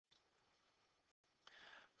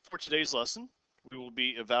For today's lesson, we will be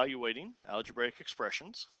evaluating algebraic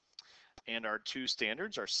expressions, and our two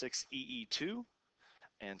standards are 6EE2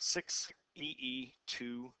 and 6EE2C.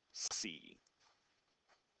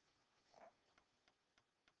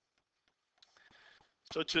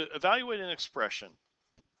 So to evaluate an expression,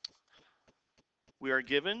 we are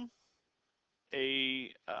given an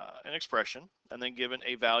expression and then given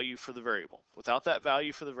a value for the variable. Without that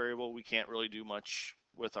value for the variable, we can't really do much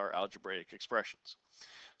with our algebraic expressions.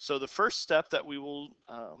 So the first step that we will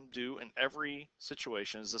do in every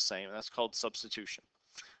situation is the same, and that's called substitution.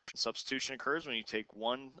 Substitution occurs when you take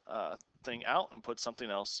one thing out and put something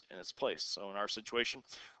else in its place. So in our situation,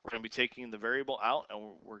 we're going to be taking the variable out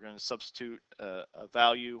and we're going to substitute a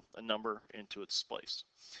value, a number, into its place.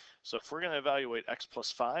 So if we're going to evaluate x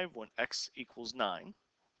plus 5 when x equals 9,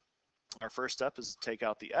 our first step is to take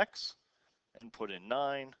out the x and put in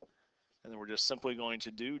 9, and then we're just simply going to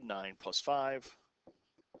do 9 plus 5,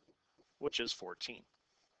 which is 14.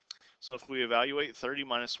 So if we evaluate 30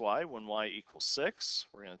 minus y when y equals 6,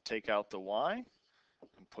 we're going to take out the y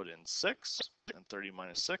and put in 6, and 30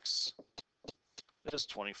 minus 6 is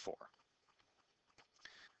 24.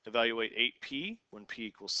 Evaluate 8p when p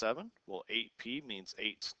equals 7. Well, 8p means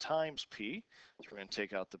 8 times p, so we're going to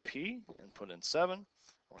take out the p and put in 7.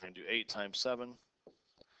 We're going to do 8 times 7,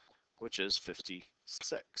 which is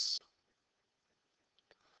 56.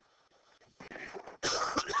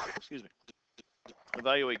 Excuse me.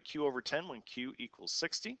 Evaluate q over 10 when q equals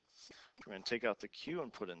 60. We're going to take out the q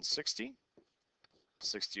and put in 60.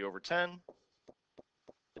 60 over 10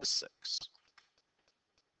 is 6.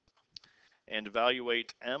 And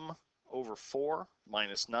evaluate m over 4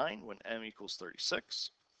 minus 9 when m equals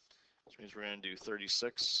 36. Which means we're going to do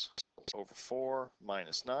 36 over 4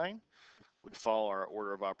 minus 9. We follow our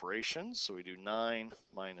order of operations, so we do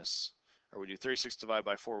 36 divided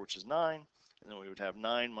by 4, which is 9, and then we would have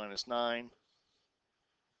 9 minus 9,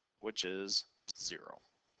 which is 0.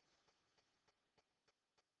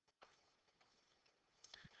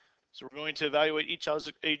 So we're going to evaluate each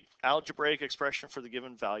algebraic expression for the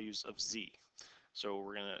given values of z. So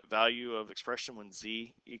we're going to value of expression when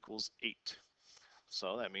z equals 8.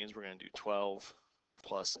 So that means we're going to do 12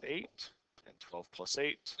 plus 8, and 12 plus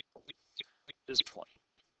 8 is 20.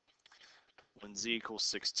 When z equals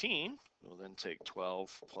 16, we'll then take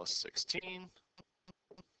 12 plus 16,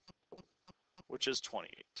 which is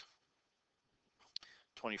 28.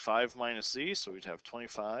 25 minus z, so we'd have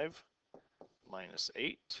 25 minus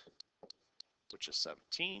 8, which is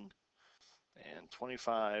 17, and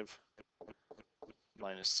 25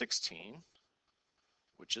 minus 16,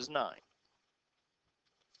 which is 9.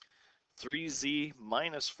 3z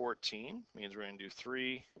minus 14 means we're going to do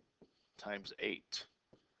 3 times 8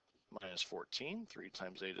 minus 14. 3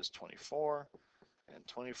 times 8 is 24, and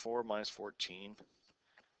 24 minus 14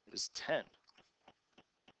 is 10.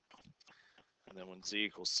 And then when z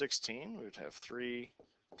equals 16, we would have 3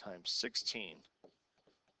 times 16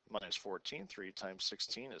 minus 14. 3 times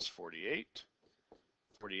 16 is 48.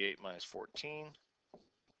 48 minus 14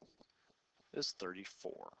 is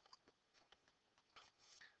 34.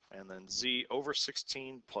 And then z over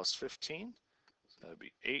 16 plus 15, so that would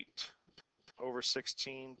be 8 over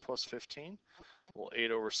 16 plus 15. Well,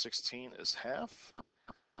 8 over 16 is half.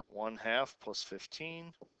 1/2 plus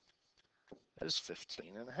 15 is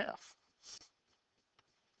 15 and a half.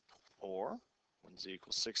 Or, when z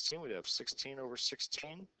equals 16, we'd have 16 over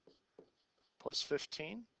 16 plus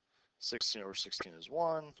 15. 16 over 16 is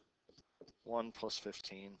 1. 1 plus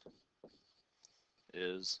 15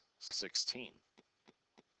 is 16.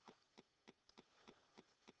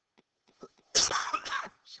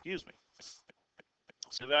 Excuse me.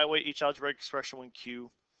 So evaluate each algebraic expression when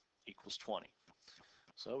q equals 20.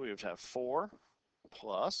 So we would have 4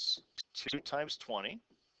 plus 2 times 20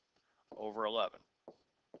 over 11.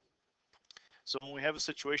 So when we have a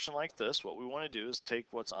situation like this, what we want to do is take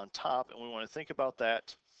what's on top and we want to think about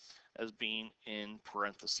that as being in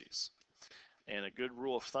parentheses. And a good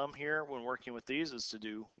rule of thumb here when working with these is to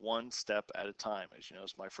do one step at a time. As you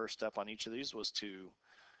notice, my first step on each of these was to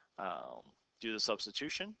do the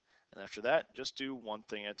substitution. And after that, just do one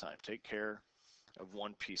thing at a time. Take care of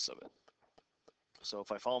one piece of it. So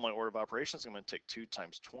if I follow my order of operations, I'm going to take 2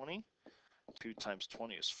 times 20. 2 times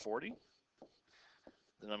 20 is 40.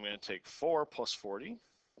 Then I'm going to take 4 plus 40,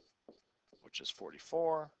 which is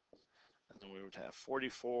 44. And then we would have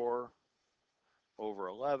 44 over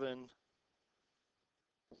 11,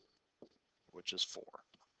 which is 4.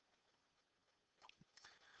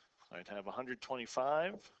 I'd have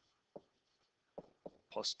 125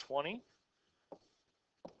 plus 20.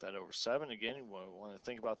 That over 7. Again, you want to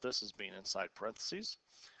think about this as being inside parentheses.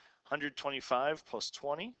 125 plus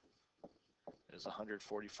 20 is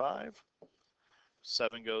 145.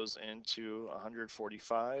 7 goes into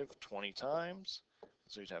 145 20 times,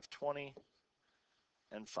 so you'd have 20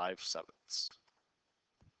 and 5/7.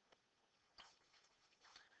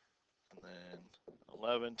 And then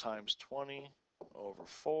 11 times 20 over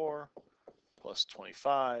 4 plus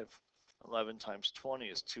 25. 11 times 20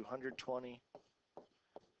 is 220.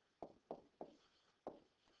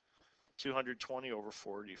 220 over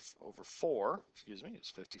 40 over 4, excuse me,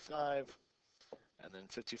 is 55. And then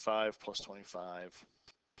 55 plus 25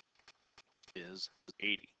 is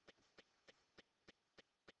 80.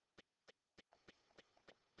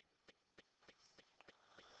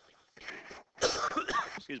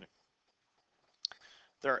 Excuse me.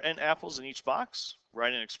 There are n apples in each box.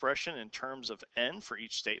 Write an expression in terms of n for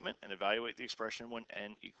each statement and evaluate the expression when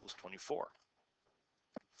n equals 24.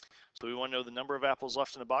 So we want to know the number of apples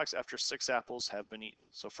left in the box after 6 apples have been eaten.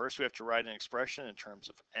 So first we have to write an expression in terms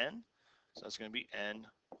of n. So that's going to be n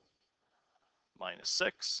minus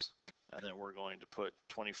 6. And then we're going to put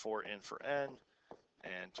 24 in for n.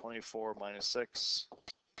 And 24 minus 6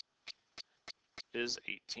 is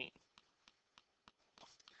 18.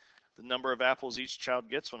 The number of apples each child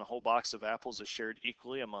gets when a whole box of apples is shared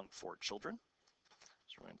equally among 4 children.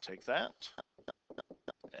 So we're going to take that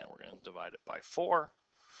and we're going to divide it by 4.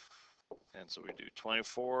 And so we do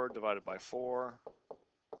 24 divided by 4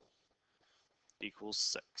 equals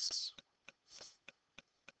 6.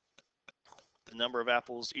 The number of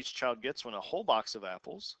apples each child gets when a whole box of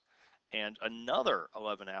apples and another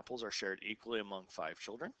 11 apples are shared equally among 5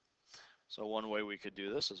 children. So one way we could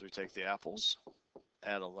do this is we take the apples,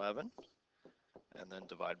 add 11, and then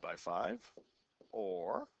divide by 5.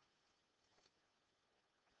 Or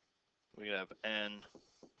we could have n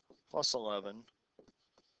plus 11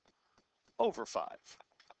 over 5.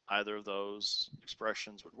 Either of those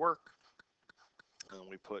expressions would work. And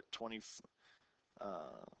we put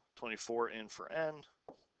 24 in for n,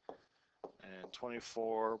 and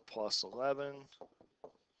 24 plus 11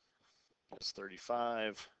 is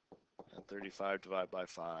 35, and 35 divided by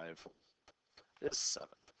 5 is 7.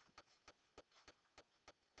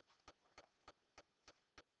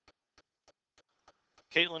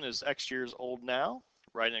 Caitlin is X years old now.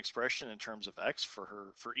 Write an expression in terms of X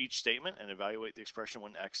for each statement and evaluate the expression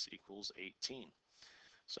when X equals 18.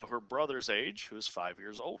 So her brother's age, who is 5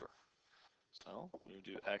 years older. So we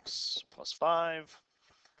do X plus 5,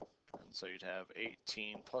 and so you'd have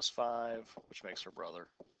 18 plus 5, which makes her brother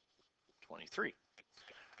 23.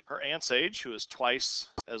 Her aunt's age, who is twice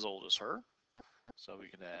as old as her. So we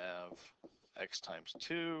could have X times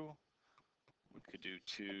 2, we could do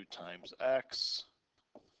 2 times X,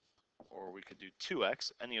 or we could do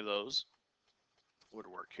 2x. Any of those would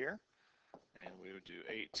work here. And we would do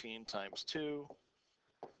 18 times 2,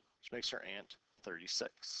 which makes her aunt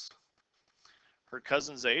 36. Her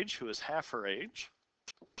cousin's age, who is half her age,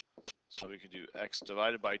 so we could do x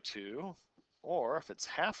divided by 2, or if it's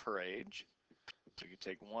half her age, we could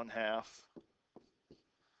take 1/2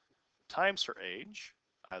 times her age.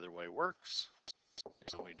 Either way works.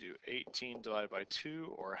 So we do 18 divided by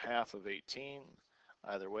 2, or half of 18.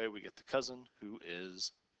 Either way, we get the cousin, who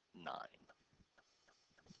is 9.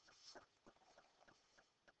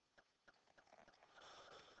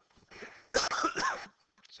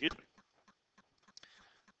 Excuse me.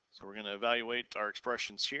 So we're going to evaluate our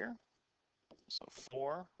expressions here. So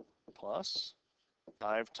 4 plus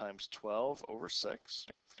 5 times 12 over 6.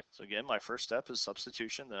 So again, my first step is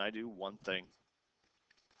substitution. Then I do one thing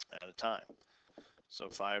at a time. So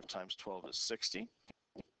 5 times 12 is 60.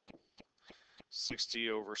 60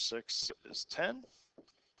 over 6 is 10.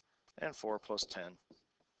 And 4 plus 10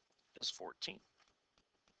 is 14.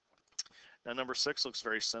 Now number 6 looks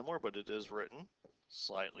very similar, but it is written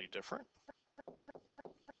slightly different.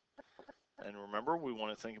 And remember, we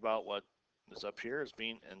want to think about what is up here as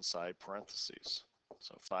being inside parentheses.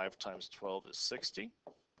 So 5 times 12 is 60.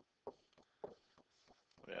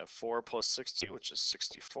 We have 4 plus 60, which is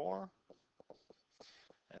 64.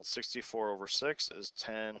 And 64 over 6 is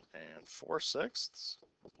 10 and 4/6,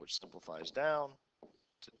 which simplifies down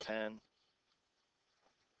to 10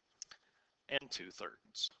 and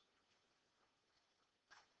 2/3.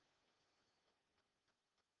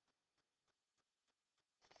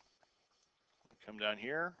 Come down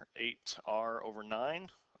here, 8r over 9,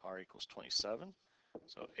 r equals 27.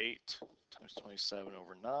 So 8 times 27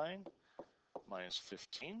 over 9 minus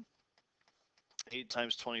 15. 8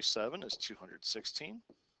 times 27 is 216.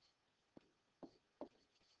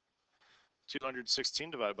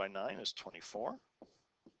 216 divided by 9 is 24.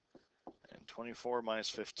 And 24 minus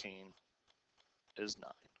 15 is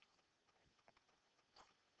 9.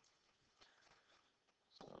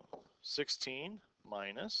 16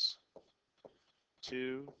 minus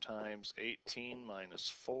 2 times 18 minus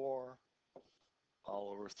 4 all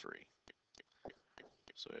over 3.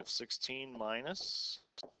 So we have 16 minus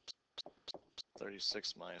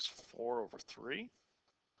 36 minus 4 over 3.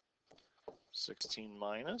 16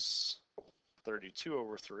 minus 32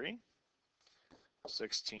 over 3.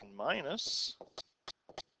 16 minus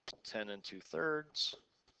 10 and 2/3,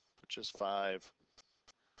 which is 5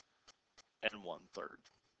 and 1/3.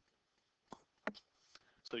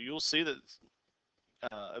 So you'll see that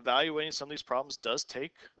evaluating some of these problems does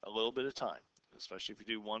take a little bit of time, especially if you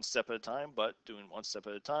do one step at a time, but doing one step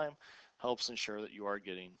at a time helps ensure that you are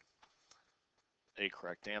getting a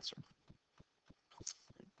correct answer.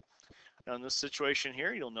 Now in this situation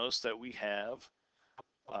here, you'll notice that we have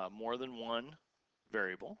more than one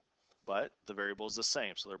variable, but the variable is the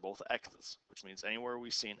same, so they're both x's, which means anywhere we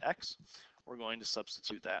see an x, we're going to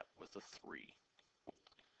substitute that with a 3.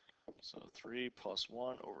 So 3 plus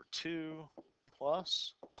 1 over 2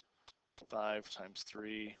 plus 5 times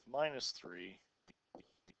 3 minus 3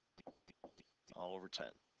 all over 10.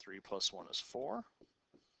 3 plus 1 is 4.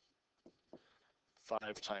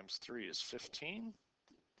 5 times 3 is 15.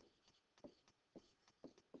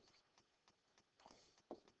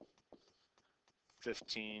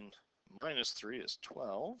 15 minus 3 is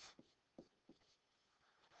 12.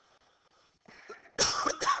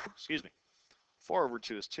 Excuse me. 4 over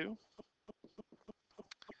 2 is 2.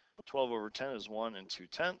 12 over 10 is 1 and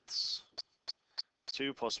 2/10.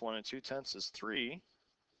 2 plus 1 and 2/10 is 3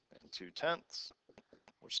 and 2/10,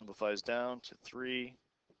 which simplifies down to 3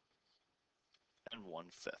 and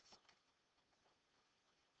 1/5.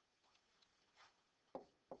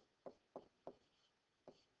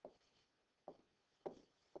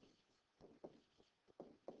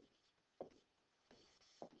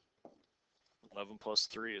 Eleven plus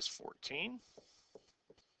 3 is 14.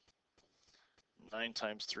 9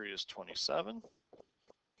 times 3 is 27.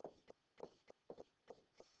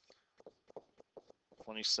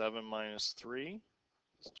 27 minus 3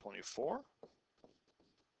 is 24.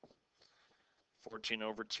 14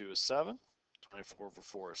 over 2 is 7. 24 over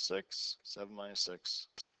 4 is 6. 7 minus 6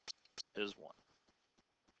 is 1.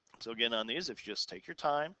 So again, on these, if you just take your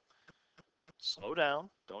time, slow down,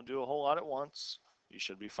 don't do a whole lot at once, you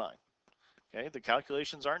should be fine. Okay, the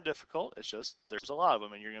calculations aren't difficult, it's just there's a lot of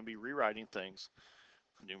them and you're going to be rewriting things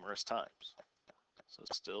numerous times. So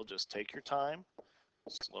still just take your time,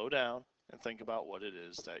 slow down, and think about what it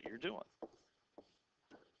is that you're doing.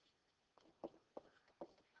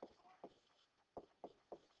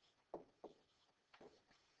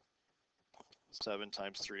 Seven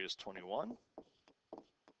times 3 is 21.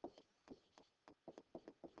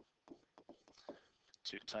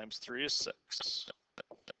 2 times 3 is 6.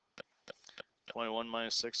 21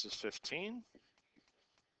 minus 6 is 15.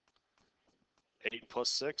 8 plus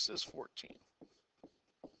 6 is 14.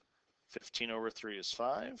 15 over 3 is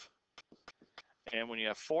 5. And when you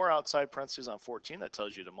have 4 outside parentheses on 14, that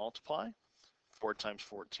tells you to multiply. 4 times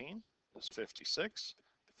 14 is 56.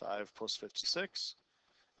 5 plus 56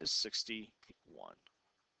 is 61.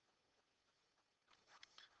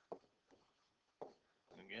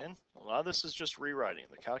 Again, a lot of this is just rewriting.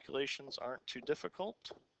 The calculations aren't too difficult.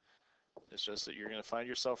 It's just that you're going to find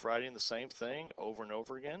yourself writing the same thing over and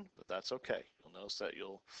over again, but that's okay. You'll notice that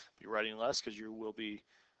you'll be writing less because you will be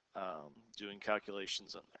doing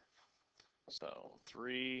calculations in there. So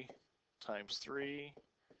 3 times 3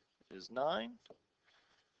 is 9.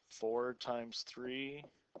 4 times 3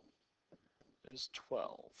 is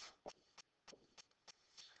 12.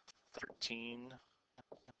 13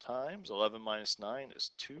 times 11 minus 9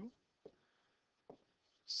 is 2.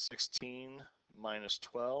 16 minus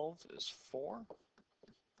 12 is 4.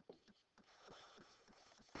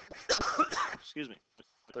 Excuse me.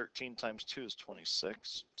 13 times 2 is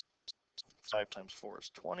 26. 5 times 4 is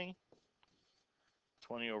 20.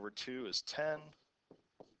 20 over 2 is 10.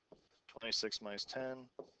 26 minus 10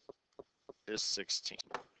 is 16.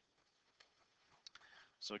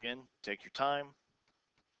 So again, take your time.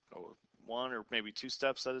 Go 1 or maybe 2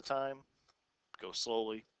 steps at a time. Go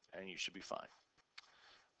slowly, and you should be fine.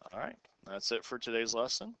 All right, that's it for today's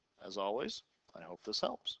lesson. As always, I hope this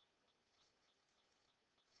helps.